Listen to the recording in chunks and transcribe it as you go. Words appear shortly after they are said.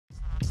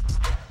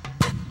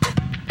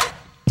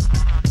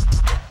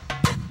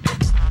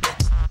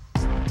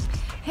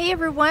Hey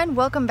everyone,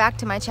 welcome back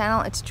to my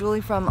channel. It's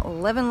Julie from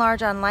Living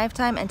Large on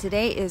Lifetime, and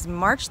today is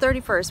March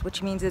 31st,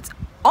 which means it's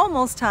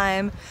almost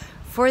time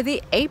for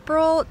the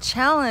April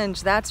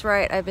challenge. That's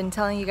right, I've been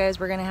telling you guys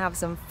we're gonna have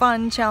some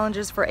fun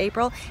challenges for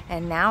April,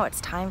 and now it's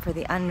time for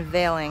the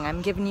unveiling.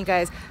 I'm giving you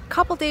guys a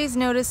couple days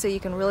notice so you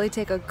can really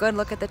take a good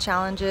look at the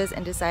challenges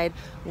and decide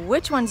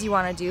which ones you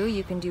want to do.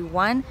 You can do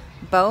one,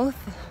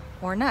 both,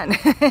 or none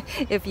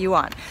if you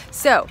want.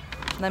 So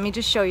let me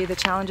just show you the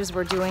challenges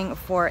we're doing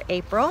for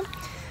April.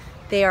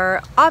 They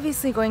are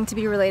obviously going to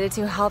be related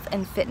to health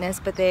and fitness,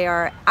 but they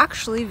are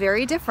actually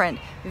very different.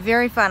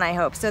 Very fun, I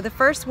hope. So the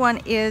first one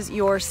is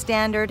your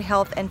standard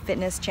health and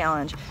fitness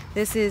challenge.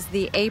 This is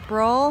the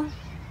April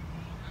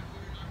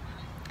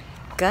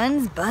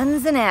Guns,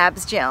 Buns, and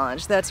Abs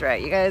challenge. That's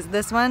right, you guys.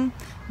 This one,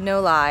 no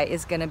lie,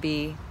 is gonna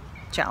be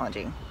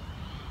challenging.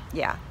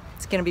 Yeah,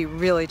 it's gonna be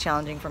really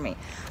challenging for me.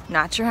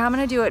 Not sure how I'm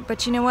gonna do it,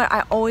 but you know what?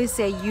 I always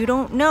say you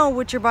don't know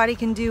what your body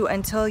can do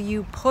until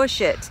you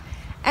push it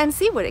and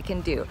see what it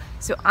can do.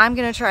 So I'm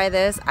gonna try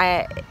this.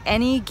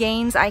 Any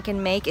gains I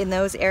can make in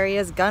those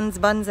areas, guns,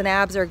 buns, and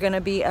abs, are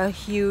gonna be a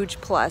huge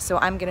plus. So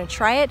I'm gonna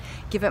try it,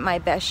 give it my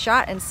best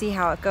shot, and see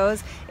how it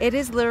goes. It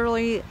is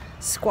literally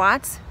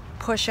squats,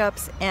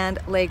 push-ups, and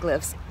leg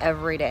lifts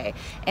every day.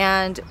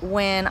 And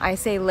when I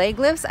say leg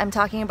lifts, I'm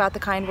talking about the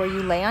kind where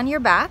you lay on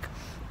your back,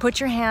 put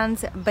your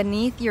hands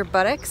beneath your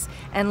buttocks,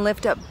 and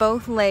lift up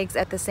both legs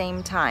at the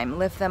same time.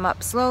 Lift them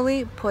up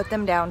slowly, put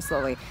them down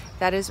slowly.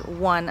 That is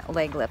one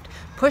leg lift.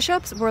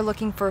 Push-ups, we're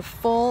looking for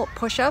full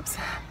push-ups.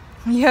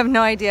 You have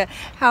no idea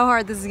how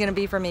hard this is gonna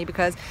be for me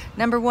because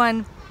number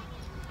one,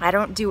 I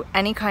don't do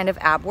any kind of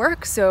ab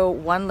work, so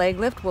one leg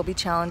lift will be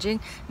challenging.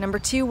 Number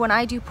two, when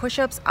I do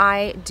push-ups,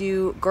 I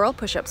do girl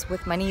push-ups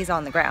with my knees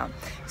on the ground.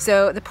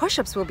 So the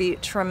push-ups will be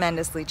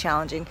tremendously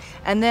challenging.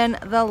 And then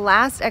the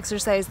last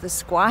exercise, the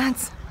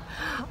squats,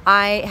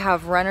 I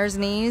have runner's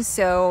knees,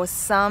 so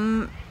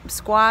some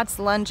squats,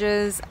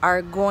 lunges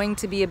are going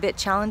to be a bit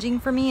challenging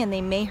for me and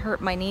they may hurt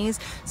my knees.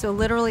 So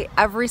literally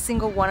every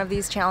single one of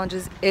these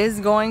challenges is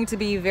going to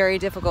be very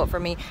difficult for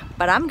me,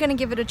 but I'm gonna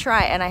give it a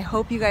try, and I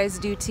hope you guys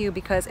do too,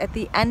 because at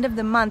the end of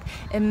the month,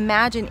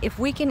 imagine if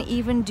we can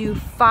even do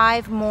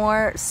 5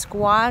 more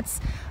squats,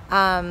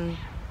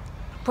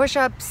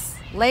 push-ups,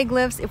 leg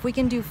lifts. If we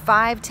can do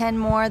 5, 10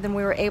 more than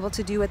we were able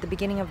to do at the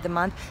beginning of the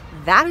month,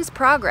 that is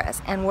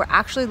progress, and we're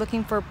actually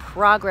looking for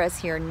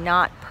progress here,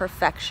 not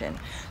perfection.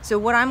 So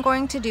what I'm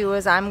going to do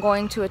is I'm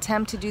going to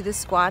attempt to do the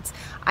squats.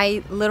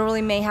 I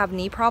literally may have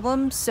knee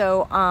problems,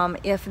 so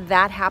if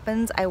that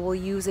happens, I will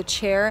use a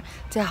chair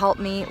to help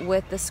me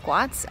with the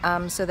squats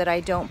so that I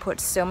don't put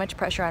so much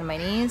pressure on my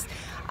knees.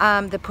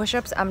 The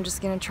push-ups, I'm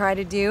just gonna try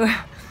to do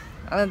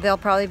they'll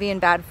probably be in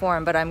bad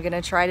form, but I'm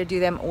gonna try to do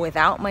them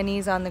without my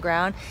knees on the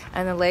ground.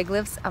 And the leg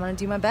lifts, I'm gonna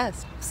do my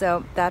best.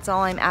 So that's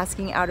all I'm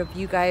asking out of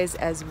you guys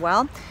as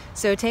well.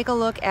 So take a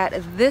look at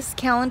this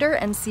calendar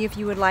and see if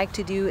you would like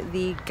to do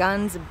the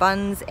Guns,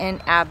 Buns,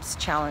 and Abs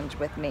challenge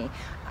with me.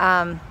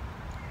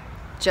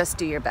 Just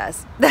do your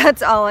best.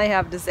 That's all I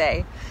have to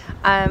say.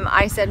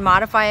 I said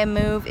modify a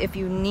move if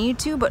you need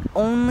to, but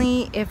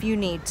only if you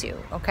need to,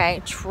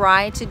 okay?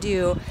 Try to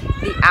do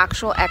the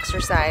actual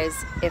exercise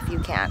if you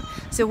can.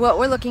 So what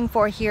we're looking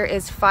for here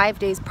is 5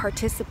 days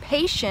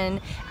participation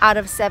out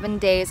of 7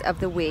 days of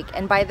the week.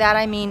 And by that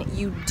I mean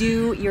you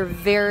do your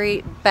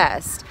very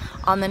best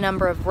on the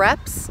number of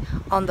reps,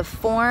 on the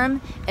form,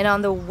 and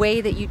on the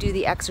way that you do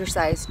the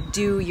exercise.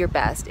 Do your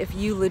best. If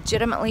you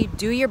legitimately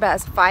do your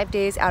best 5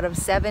 days out of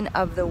 7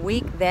 of the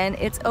week, then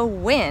it's a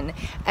win.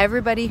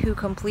 Everybody who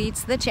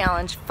completes the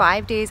challenge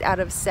 5 days out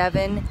of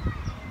 7,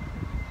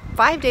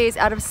 5 days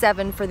out of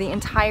 7 for the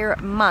entire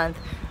month,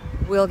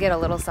 will get a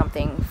little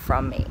something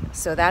from me.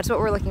 So that's what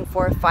we're looking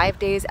for, 5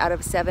 days out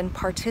of 7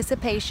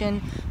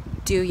 participation.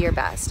 Do your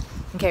best.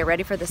 Okay,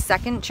 ready for the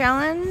second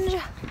challenge?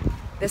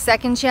 The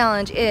second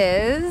challenge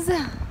is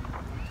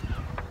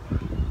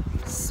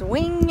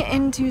Swing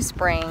into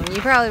Spring.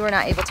 You probably were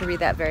not able to read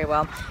that very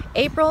well.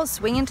 April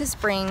Swing into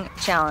Spring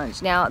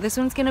challenge. Now this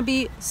one's gonna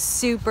be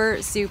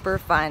super, super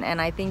fun,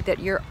 and I think that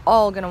you're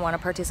all gonna wanna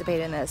participate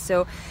in this.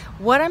 So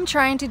what I'm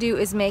trying to do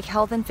is make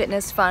health and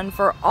fitness fun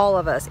for all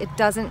of us. It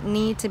doesn't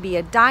need to be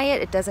a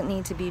diet, it doesn't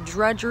need to be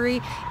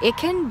drudgery. It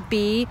can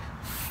be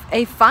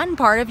a fun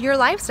part of your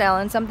lifestyle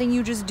and something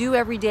you just do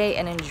every day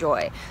and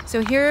enjoy.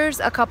 So here's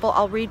a couple.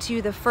 I'll read to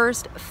you the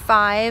first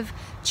 5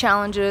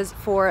 challenges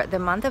for the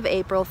month of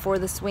April for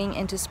the Swing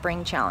into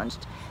Spring challenge.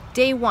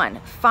 Day 1,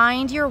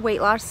 find your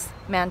weight loss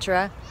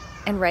mantra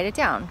and write it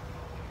down.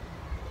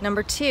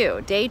 Number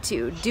 2, day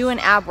 2, do an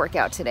ab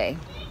workout today.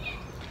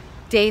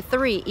 Day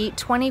 3, eat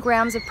 20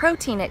 grams of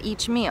protein at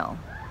each meal.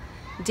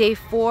 Day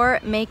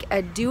 4, make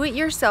a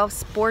do-it-yourself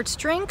sports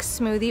drink,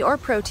 smoothie, or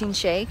protein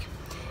shake.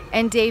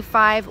 And day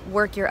 5,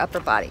 work your upper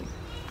body.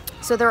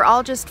 So they're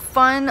all just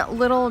fun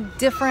little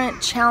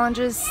different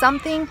challenges,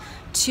 something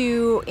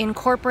to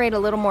incorporate a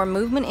little more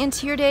movement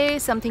into your day,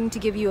 something to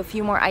give you a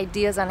few more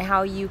ideas on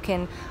how you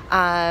can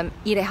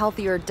eat a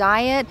healthier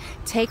diet.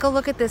 Take a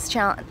look at this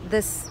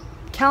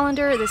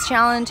calendar, this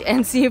challenge,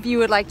 and see if you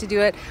would like to do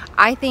it.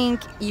 I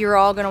think you're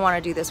all going to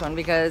want to do this one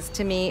because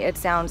to me it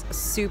sounds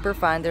super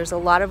fun. There's a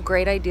lot of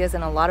great ideas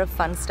and a lot of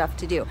fun stuff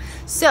to do.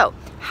 So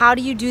how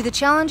do you do the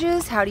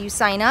challenges? How do you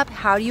sign up?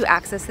 How do you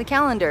access the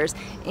calendars?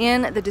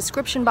 In the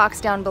description box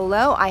down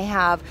below, I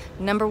have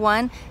number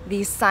 1,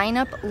 the sign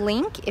up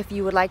link. If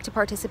you would like to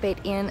participate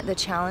in the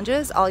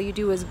challenges, all you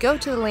do is go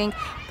to the link,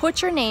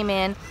 put your name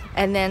in,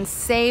 and then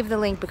save the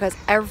link, because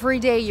every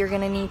day you're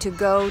going to need to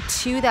go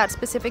to that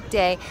specific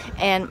day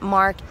and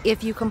mark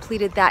if you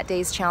completed that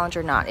day's challenge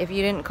or not. If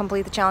you didn't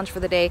complete the challenge for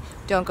the day,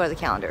 don't go to the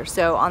calendar.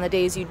 So on the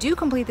days you do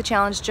complete the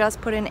challenge,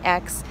 just put an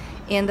X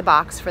in the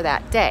box for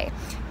that day.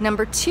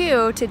 Number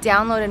 2, to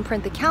download and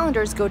print the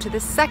calendars, go to the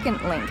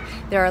second link.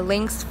 There are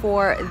links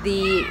for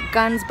the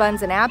Guns,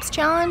 Buns, and Abs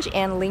challenge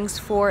and links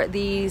for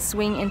the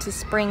Swing into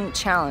Spring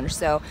challenge.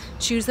 So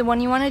choose the one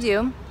you want to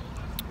do,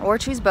 or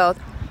choose both.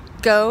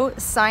 Go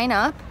sign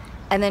up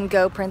and then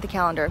go print the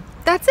calendar.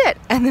 That's it.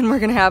 And then we're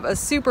gonna have a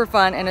super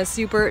fun and a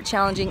super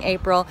challenging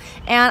April.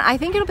 And I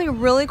think it'll be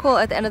really cool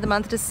at the end of the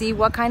month to see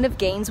what kind of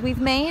gains we've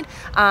made.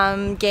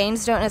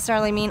 Gains don't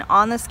necessarily mean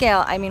on the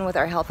scale. I mean with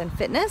our health and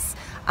fitness,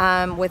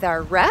 with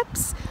our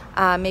reps.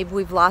 Maybe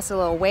we've lost a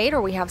little weight,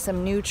 or we have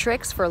some new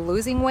tricks for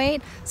losing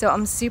weight. So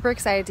I'm super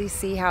excited to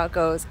see how it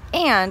goes.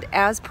 And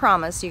as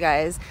promised, you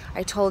guys,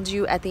 I told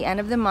you at the end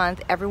of the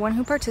month, everyone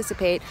who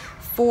participate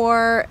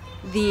for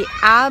the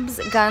Abs,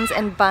 Guns,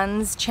 and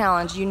Buns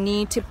challenge, you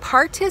need to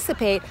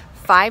participate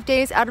 5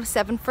 days out of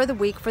 7 for the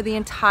week for the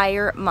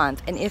entire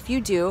month. And if you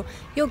do,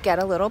 you'll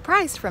get a little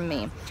prize from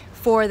me.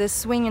 For the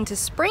Swing into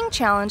Spring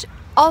challenge,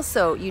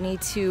 also, you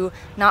need to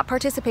not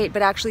participate,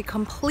 but actually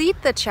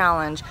complete the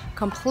challenge.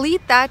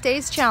 Complete that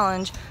day's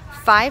challenge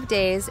 5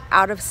 days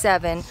out of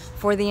 7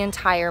 for the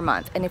entire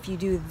month. And if you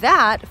do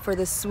that for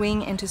the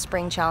Swing into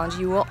Spring challenge,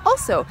 you will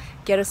also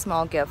get a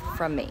small gift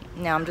from me.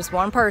 Now, I'm just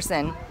one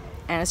person,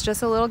 and it's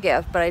just a little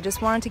gift, but I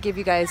just wanted to give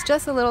you guys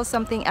just a little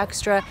something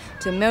extra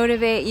to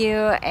motivate you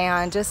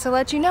and just to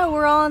let you know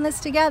we're all in this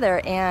together,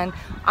 and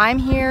I'm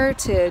here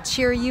to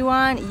cheer you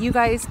on. You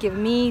guys give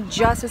me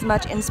just as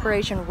much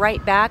inspiration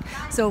right back,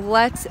 so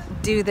let's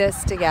do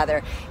this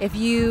together. If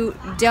you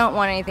don't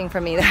want anything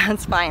from me,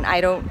 that's fine.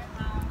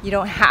 You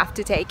don't have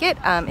to take it.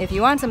 If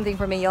you want something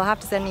from me, you'll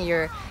have to send me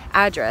your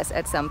address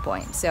at some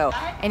point. So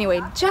anyway,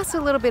 just a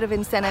little bit of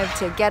incentive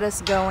to get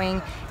us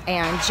going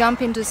and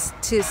jump into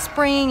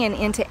spring and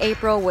into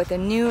April with a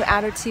new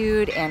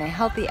attitude and a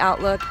healthy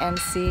outlook, and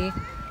see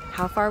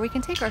how far we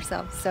can take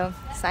ourselves. So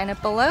sign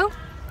up below.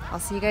 I'll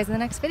see you guys in the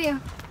next video.